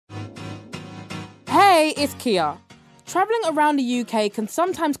Hey, it's Kia. Travelling around the UK can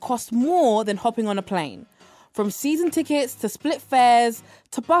sometimes cost more than hopping on a plane. From season tickets to split fares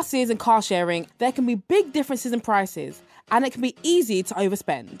to buses and car sharing, there can be big differences in prices, and it can be easy to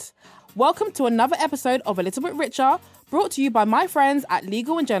overspend. Welcome to another episode of A Little Bit Richer, brought to you by my friends at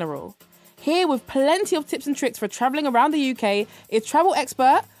Legal & General. Here with plenty of tips and tricks for travelling around the UK is travel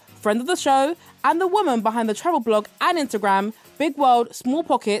expert, friend of the show, and the woman behind the travel blog and Instagram, Big World, Small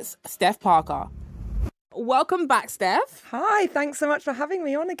Pockets, Steph Parker. Welcome back, Steph. Hi, thanks so much for having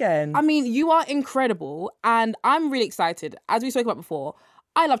me on again. I mean, you are incredible, and I'm really excited. As we spoke about before,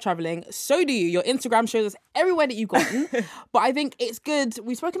 I love travelling. So do you. Your Instagram shows us everywhere that you've gone. But I think it's good.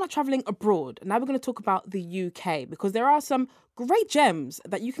 We've spoken about travelling abroad. Now we're going to talk about the UK, because there are some great gems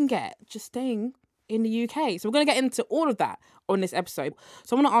that you can get just staying in the UK. So we're going to get into all of that on this episode.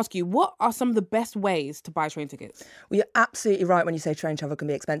 So I want to ask you, what are some of the best ways to buy train tickets? Well, you're absolutely right when you say train travel can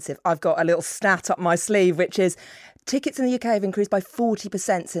be expensive. I've got a little stat up my sleeve, which is tickets in the UK have increased by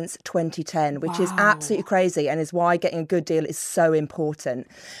 40% since 2010, which is absolutely crazy, and is why getting a good deal is so important.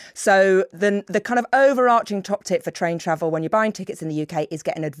 So the kind of overarching top tip for train travel when you're buying tickets in the UK is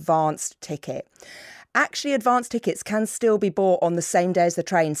get an advanced ticket. Actually, advanced tickets can still be bought on the same day as the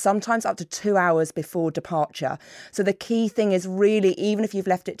train, sometimes up to 2 hours before departure. So the key thing is really, even if you've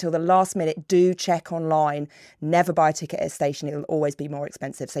left it till the last minute, do check online. Never buy a ticket at a station. It'll always be more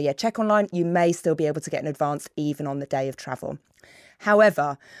expensive. So yeah, check online. You may still be able to get an advance even on the day of travel.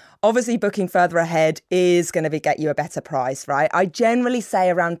 However, obviously booking further ahead is going to get you a better price, right? I generally say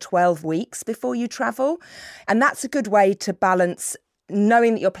around 12 weeks before you travel. And that's a good way to balance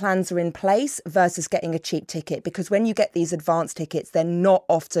knowing that your plans are in place versus getting a cheap ticket, because when you get these advanced tickets, they're not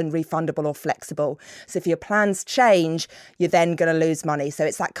often refundable or flexible. So if your plans change, you're then going to lose money. So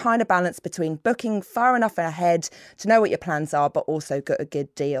it's that kind of balance between booking far enough ahead to know what your plans are, but also get a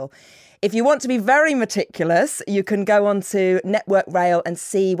good deal. If you want to be very meticulous, you can go onto Network Rail and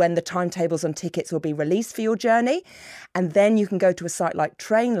see when the timetables on tickets will be released for your journey. And then you can go to a site like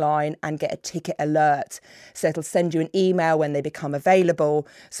Trainline and get a ticket alert. So it'll send you an email when they become available,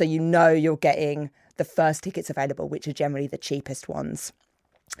 so you know you're getting the first tickets available, which are generally the cheapest ones.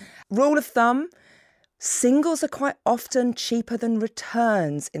 Rule of thumb: singles are quite often cheaper than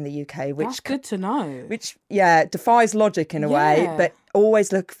returns in the UK, which That's good to know. Which, defies logic in a way, but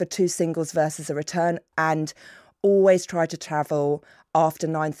always look for two singles versus a return, and always try to travel after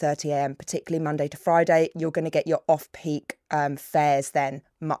 9:30am, particularly Monday to Friday. You're going to get your off-peak fares then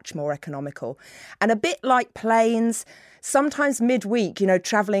much more economical. And a bit like planes, sometimes midweek,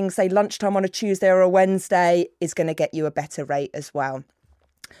 travelling, say, lunchtime on a Tuesday or a Wednesday is going to get you a better rate as well.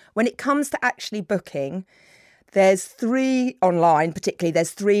 When it comes to actually booking, there's three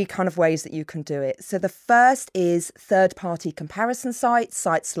kind of ways that you can do it. So the first is third-party comparison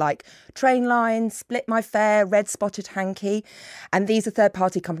sites like Trainline, Split My Fare, Red Spotted Hanky. And these are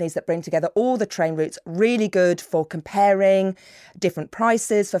third-party companies that bring together all the train routes, really good for comparing different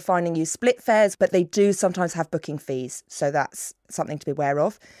prices, for finding you split fares, but they do sometimes have booking fees. So that's something to be aware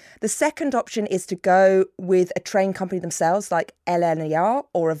of. The second option is to go with a train company themselves, like LNER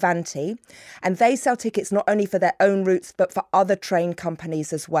or Avanti, and they sell tickets not only for their own routes but for other train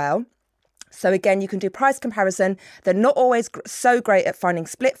companies as well. So again, you can do price comparison. They're not always so great at finding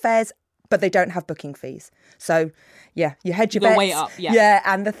split fares, but they don't have booking fees. So yeah, you hedge your bets. Way up, Yeah,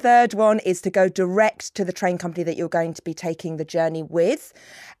 and the third one is to go direct to the train company that you're going to be taking the journey with.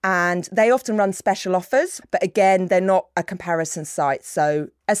 And they often run special offers, but again, they're not a comparison site. So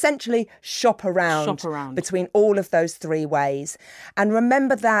essentially shop around between all of those three ways. And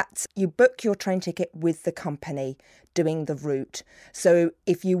remember that you book your train ticket with the company doing the route. So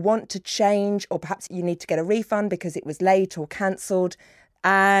if you want to change, or perhaps you need to get a refund because it was late or cancelled,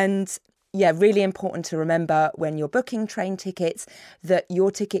 and really important to remember when you're booking train tickets that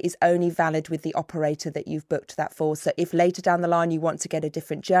your ticket is only valid with the operator that you've booked that for. So if later down the line you want to get a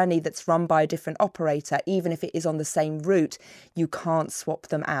different journey that's run by a different operator, even if it is on the same route, you can't swap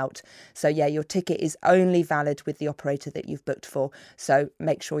them out. So your ticket is only valid with the operator that you've booked for. So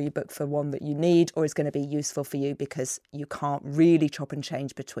make sure you book for one that you need or is going to be useful for you, because you can't really chop and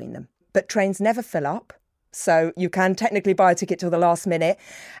change between them. But trains never fill up. So you can technically buy a ticket till the last minute.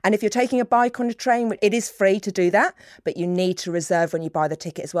 And if you're taking a bike on a train, it is free to do that, but you need to reserve when you buy the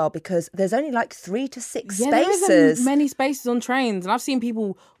ticket as well, because there's only like 3 to 6 spaces. There isn't many spaces on trains. And I've seen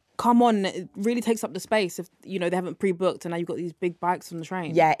people come on, it really takes up the space if, they haven't pre-booked and now you've got these big bikes on the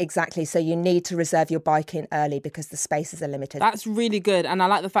train. Yeah, exactly. So you need to reserve your bike in early because the spaces are limited. That's really good. And I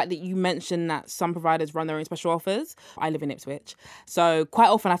like the fact that you mentioned that some providers run their own special offers. I live in Ipswich, so quite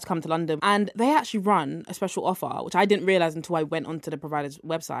often I have to come to London, and they actually run a special offer, which I didn't realise until I went onto the provider's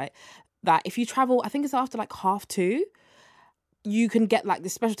website. that if you travel, I think it's after like 2:30, you can get like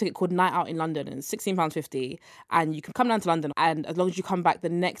this special ticket called Night Out in London, and it's £16.50, and you can come down to London, and as long as you come back the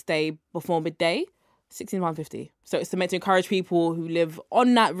next day before midday, £16.50. So it's meant to encourage people who live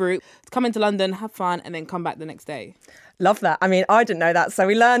on that route to come into London, have fun, and then come back the next day. Love that. I mean, I didn't know that, so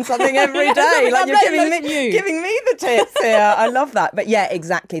we learn something every day. Like you're giving me the tips here. I love that. But yeah,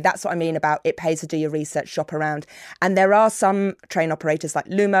 exactly. That's what I mean about it pays to do your research, shop around. And there are some train operators like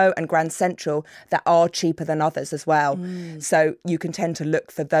Lumo and Grand Central that are cheaper than others as well. So you can tend to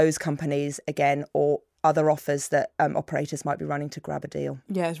look for those companies again, or other offers that operators might be running to grab a deal.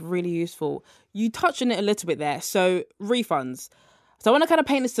 Yeah, it's really useful. You touched on it a little bit there. So refunds. So I want to kind of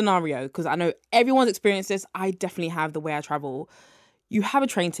paint a scenario because I know everyone's experienced this. I definitely have the way I travel. You have a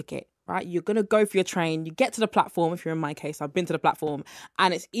train ticket, right? You're going to go for your train. You get to the platform. If you're in my case, I've been to the platform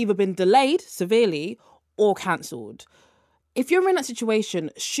and it's either been delayed severely or cancelled. If you're in that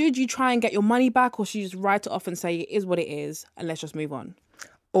situation, should you try and get your money back, or should you just write it off and say it is what it is and let's just move on?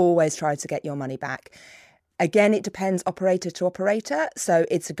 Always try to get your money back. Again, it depends operator to operator. So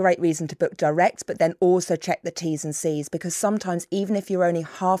it's a great reason to book direct, but then also check the T's and C's, because sometimes even if you're only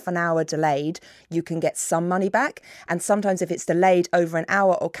half an hour delayed, you can get some money back. And sometimes if it's delayed over an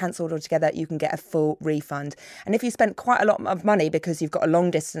hour or cancelled altogether, you can get a full refund. And if you spent quite a lot of money because you've got a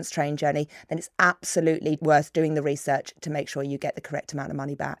long distance train journey, then it's absolutely worth doing the research to make sure you get the correct amount of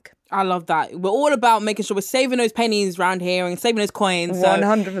money back. I love that. We're all about making sure we're saving those pennies around here and saving those coins. So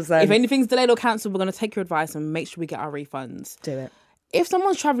 100%. if anything's delayed or cancelled, we're going to take your advice and make sure we get our refunds. Do it. If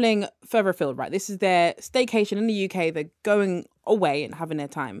someone's travelling further afield, right, this is their staycation in the UK, they're going away and having their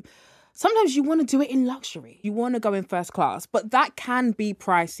time. Sometimes you want to do it in luxury. You want to go in first class, but that can be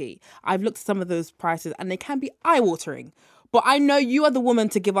pricey. I've looked at some of those prices and they can be eye-watering. But I know you are the woman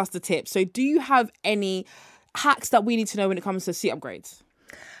to give us the tips. So do you have any hacks that we need to know when it comes to seat upgrades?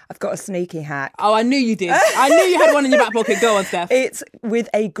 I've got a sneaky hack. Oh, I knew you did. I knew you had one in your back pocket. Go on, Steph. It's with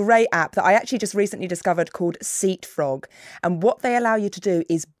a great app that I actually just recently discovered called Seat Frog. And what they allow you to do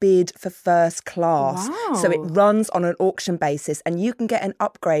is bid for first class. Wow. So it runs on an auction basis and you can get an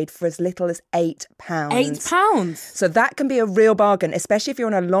upgrade for as little as £8. £8? So that can be a real bargain, especially if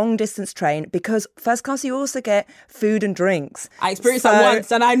you're on a long distance train, because first class you also get food and drinks. I experienced that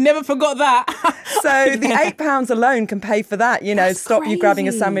once and I never forgot that. So the £8 alone can pay for that, you know, That's stop crazy. You grabbing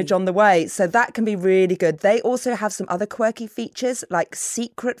a sandwich on the way. So that can be really good. They also have some other quirky features like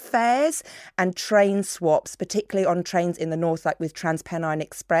secret fares and train swaps, particularly on trains in the north, like with TransPennine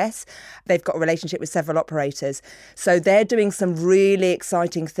Express. They've got a relationship with several operators. So they're doing some really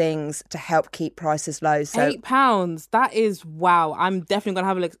exciting things to help keep prices low. So £8. That is wow. I'm definitely going to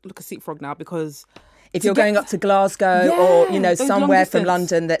have a look at Seat Frog now, because if you're going up to Glasgow or, you know, somewhere from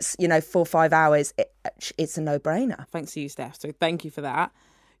London that's, you know, 4 or 5 hours, it's a no-brainer. Thanks to you, Steph. So thank you for that.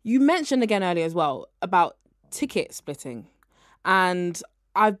 You mentioned again earlier as well about ticket splitting. And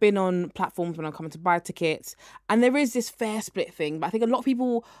I've been on platforms when I'm coming to buy tickets, and there is this fare split thing, but I think a lot of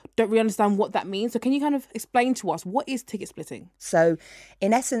people don't really understand what that means. So can you kind of explain to us, what is ticket splitting? So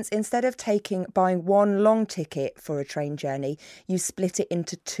in essence, instead of buying one long ticket for a train journey, you split it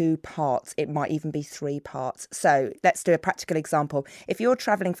into 2 parts. It might even be 3 parts. So let's do a practical example. If you're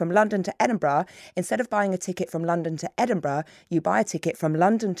travelling from London to Edinburgh, instead of buying a ticket from London to Edinburgh, you buy a ticket from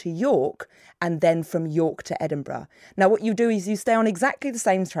London to York and then from York to Edinburgh. Now, what you do is you stay on exactly the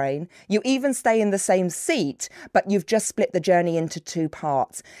same train. You even stay in the same seat, but you've just split the journey into 2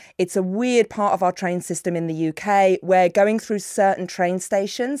 parts. It's a weird part of our train system in the UK where going through certain train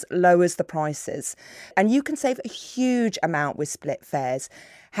stations lowers the prices. And you can save a huge amount with split fares.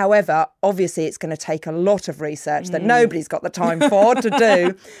 However, obviously, it's going to take a lot of research that nobody's got the time for to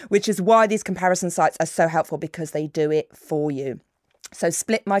do, which is why these comparison sites are so helpful, because they do it for you. So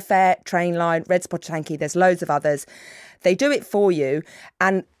Split My Fare, Trainline, Red Spot Tanky, there's loads of others. They do it for you.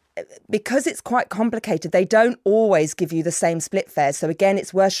 And because it's quite complicated, they don't always give you the same split fares. So again,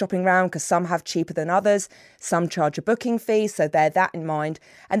 it's worth shopping around because some have cheaper than others. Some charge a booking fee, so bear that in mind.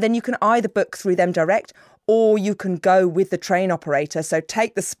 And then you can either book through them direct, or you can go with the train operator. So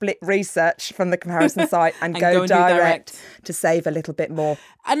take the split research from the comparison site and go direct to save a little bit more.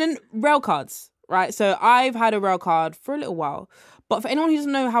 And then rail cards, right? So I've had a rail card for a little while. But for anyone who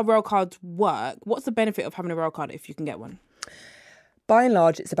doesn't know how rail cards work, what's the benefit of having a rail card if you can get one? By and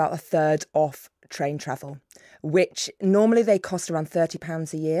large, it's about 1/3 off train travel, which normally they cost around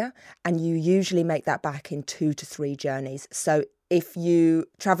 £30 a year. And you usually make that back in 2 to 3 journeys. So if you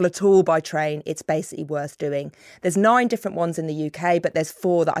travel at all by train, it's basically worth doing. There's 9 different ones in the UK, but there's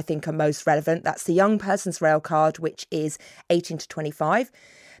 4 that I think are most relevant. That's the young person's rail card, which is 18 to 25.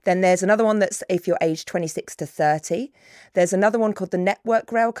 Then there's another one that's if you're aged 26 to 30. There's another one called the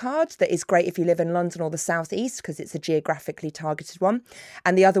Network Rail Card that is great if you live in London or the South East because it's a geographically targeted one.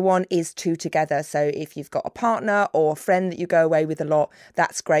 And the other one is 2 Together. So if you've got a partner or a friend that you go away with a lot,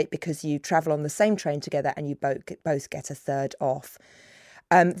 that's great because you travel on the same train together and you both get a third off.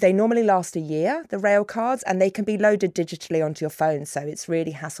 They normally last a year, the rail cards, and they can be loaded digitally onto your phone, so it's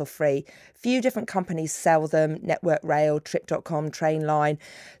really hassle-free. Few different companies sell them, Network Rail, Trip.com, Trainline.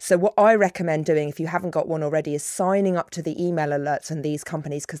 So what I recommend doing, if you haven't got one already, is signing up to the email alerts on these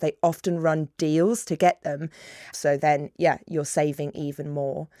companies because they often run deals to get them. So then, yeah, you're saving even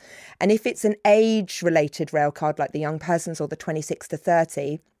more. And if it's an age-related rail card, like the young person's or the 26 to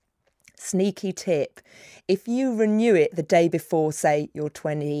 30, sneaky tip, if you renew it the day before, say you're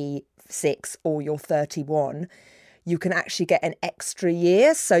 26 or you're 31, you can actually get an extra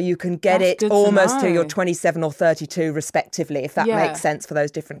year. So you can get That's it almost till you're 27 or 32 respectively, if that makes sense for those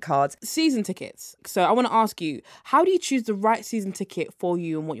different cards. Season tickets. So I want to ask you, how do you choose the right season ticket for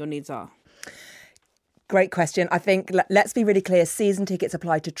you and what your needs are? Great question. I think let's be really clear. Season tickets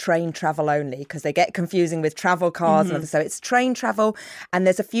apply to train travel only because they get confusing with travel cards and others. So it's train travel and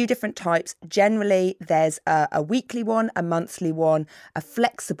there's a few different types. Generally, there's a weekly one, a monthly one, a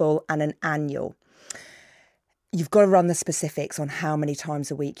flexible and an annual. You've got to run the specifics on how many times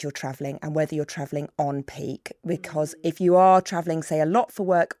a week you're travelling and whether you're travelling on peak. Because if you are travelling, say, a lot for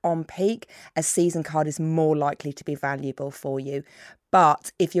work on peak, a season card is more likely to be valuable for you.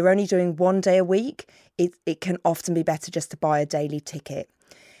 But if you're only doing 1 day a week, it can often be better just to buy a daily ticket.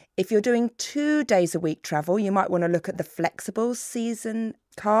 If you're doing 2 days a week travel, you might want to look at the flexible season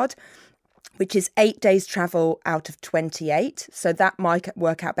card, which is 8 days travel out of 28. So that might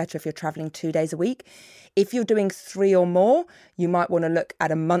work out better if you're travelling 2 days a week. If you're doing 3 or more, you might want to look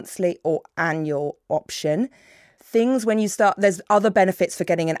at a monthly or annual option. Things when you start, there's other benefits for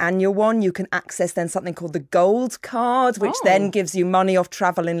getting an annual one. You can access then something called the Gold Card, which then gives you money off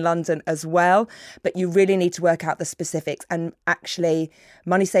travel in London as well. But you really need to work out the specifics. And actually,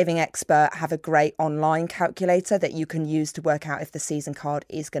 Money Saving Expert have a great online calculator that you can use to work out if the season card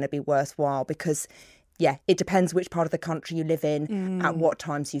is going to be worthwhile because yeah, it depends which part of the country you live in, at what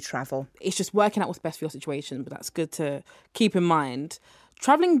times you travel. It's just working out what's best for your situation, but that's good to keep in mind.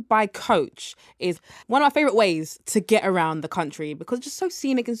 Travelling by coach is one of my favourite ways to get around the country because it's just so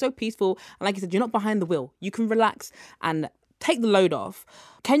scenic and so peaceful. And like you said, you're not behind the wheel. You can relax and take the load off.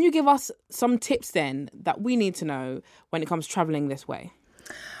 Can you give us some tips then that we need to know when it comes to travelling this way?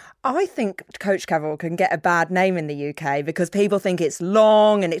 I think coach travel can get a bad name in the UK because people think it's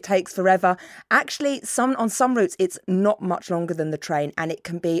long and it takes forever. Actually, on some routes, it's not much longer than the train and it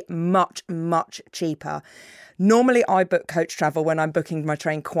can be much, much cheaper. Normally, I book coach travel when I'm booking my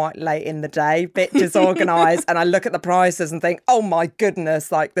train quite late in the day, bit disorganised, and I look at the prices and think, oh my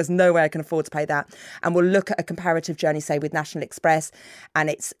goodness, like there's no way I can afford to pay that. And we'll look at a comparative journey, say with National Express,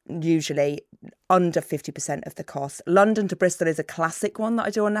 and it's usually under 50% of the cost. London to Bristol is a classic one that I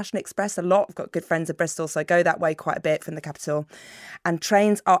do on National Express a lot. I've got good friends in Bristol, so I go that way quite a bit from the capital. And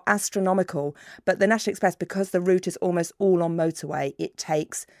trains are astronomical, but the National Express, because the route is almost all on motorway, it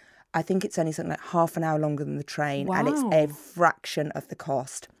takes, I think it's only something like half an hour longer than the train, and it's a fraction of the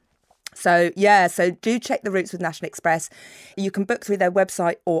cost. So, yeah, so do check the routes with National Express. You can book through their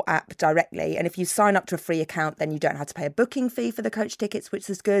website or app directly. And if you sign up to a free account, then you don't have to pay a booking fee for the coach tickets, which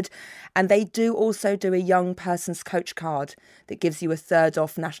is good. And they do also do a young person's coach card that gives you a third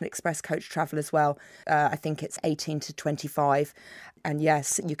off National Express coach travel as well. I think it's 18 to 25. And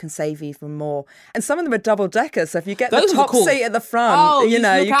yes, you can save even more. And some of them are double deckers. So if you get the top seat at the front, you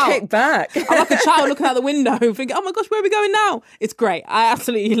kick back. I'm like a child looking out the window thinking, oh my gosh, where are we going now? It's great. I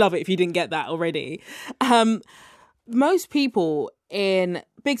absolutely love it if you didn't get that already. Most people in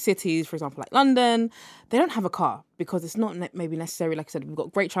big cities, for example, like London, they don't have a car because it's not maybe necessary. Like I said, we've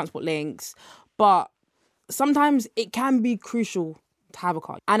got great transport links, but sometimes it can be crucial to have a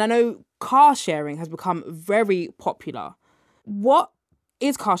car. And I know car sharing has become very popular. What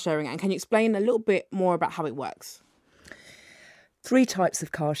is car sharing and can you explain a little bit more about how it works? 3 types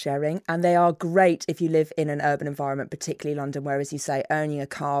of car sharing, and they are great if you live in an urban environment, particularly London, where, as you say, owning a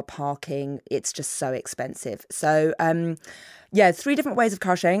car, parking, it's just so expensive. So, 3 different ways of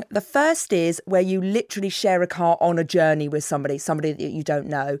car sharing. The first is where you literally share a car on a journey with somebody that you don't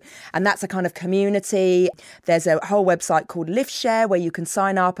know. And that's a kind of community. There's a whole website called Lift Share where you can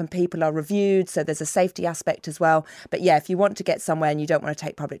sign up and people are reviewed. So there's a safety aspect as well. But yeah, if you want to get somewhere and you don't want to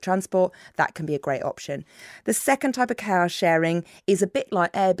take public transport, that can be a great option. The second type of car sharing is a bit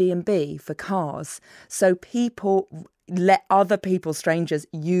like Airbnb for cars. So people let other people, strangers,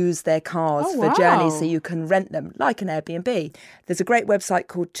 use their cars for journeys, so you can rent them like an Airbnb. There's a great website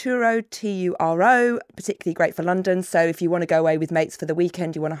called Turo, Turo, particularly great for London. So if you want to go away with mates for the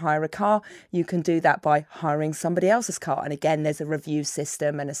weekend, you want to hire a car, you can do that by hiring somebody else's car. And again, there's a review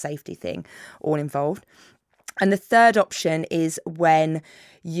system and a safety thing all involved. And the third option is when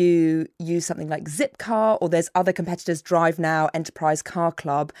you use something like Zipcar, or there's other competitors, Drive Now, Enterprise Car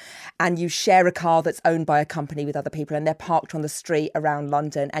Club, and you share a car that's owned by a company with other people and they're parked on the street around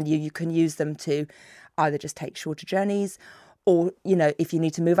London, and you can use them to either just take shorter journeys, or, you know, if you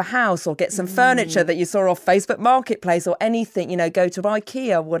need to move a house or get some furniture that you saw off Facebook Marketplace or anything, you know, go to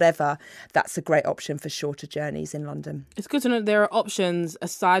IKEA, whatever, that's a great option for shorter journeys in London. It's good to know there are options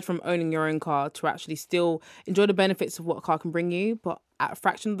aside from owning your own car to actually still enjoy the benefits of what a car can bring you, but at a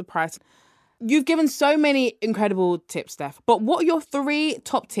fraction of the price. You've given so many incredible tips, Steph, but what are your 3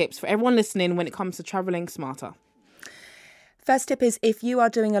 top tips for everyone listening when it comes to travelling smarter? First tip is, if you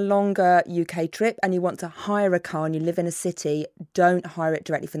are doing a longer UK trip and you want to hire a car and you live in a city, don't hire it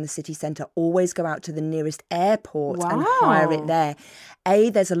directly from the city centre. Always go out to the nearest airport and hire it there.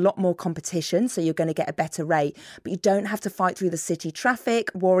 There's a lot more competition, so you're going to get a better rate, but you don't have to fight through the city traffic,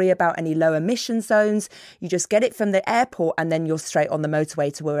 worry about any low emission zones. You just get it from the airport and then you're straight on the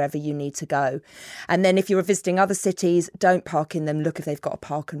motorway to wherever you need to go. And then if you're visiting other cities, don't park in them. Look if they've got a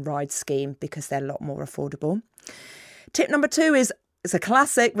park and ride scheme, because they're a lot more affordable. Tip number 2 is, it's a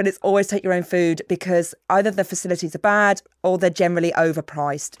classic, but it's always take your own food, because either the facilities are bad or they're generally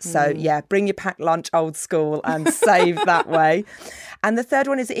overpriced. So yeah, bring your packed lunch old school and save that way. And the third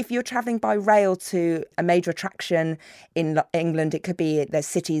one is, if you're travelling by rail to a major attraction in England, it could be, there's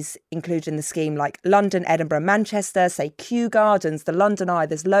cities included in the scheme like London, Edinburgh, Manchester, say Kew Gardens, the London Eye,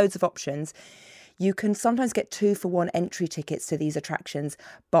 there's loads of options. You can sometimes get 2-for-1 entry tickets to these attractions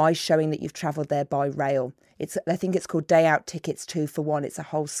by showing that you've travelled there by rail. I think it's called Day Out Tickets 2-for-1. It's a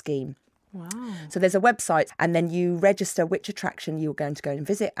whole scheme. Wow. So there's a website, and then you register which attraction you're going to go and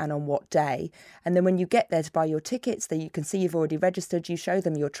visit and on what day. And then when you get there to buy your tickets, then you can see you've already registered, you show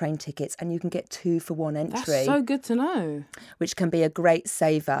them your train tickets, and you can get 2-for-1 entry. That's so good to know. Which can be a great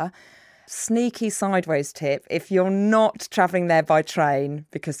saver. Sneaky sideways tip, if you're not travelling there by train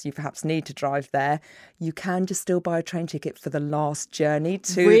because you perhaps need to drive there, you can just still buy a train ticket for the last journey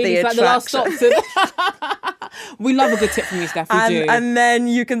to the attraction. Like the last stop. We love a good tip from you, Steph. We do. And then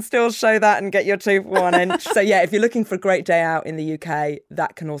you can still show that and get your 2-for-1 entry. So yeah, if you're looking for a great day out in the UK,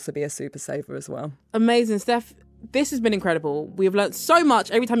 that can also be a super saver as well. Amazing, Steph. This has been incredible. We've learned so much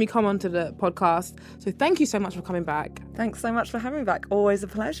every time you come onto the podcast. So thank you so much for coming back. Thanks so much for having me back. Always a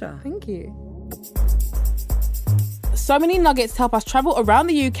pleasure. Thank you. So many nuggets to help us travel around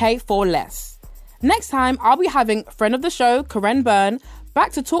the UK for less. Next time, I'll be having friend of the show, Karen Byrne,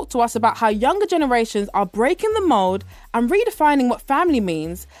 back to talk to us about how younger generations are breaking the mold and redefining what family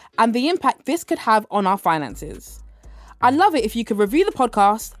means and the impact this could have on our finances. I'd love it if you could review the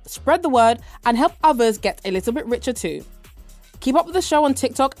podcast, spread the word, and help others get a little bit richer too. Keep up with the show on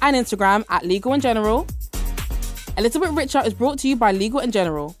TikTok and Instagram at Legal and General. A Little Bit Richer is brought to you by Legal and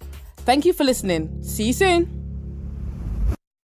General. Thank you for listening. See you soon.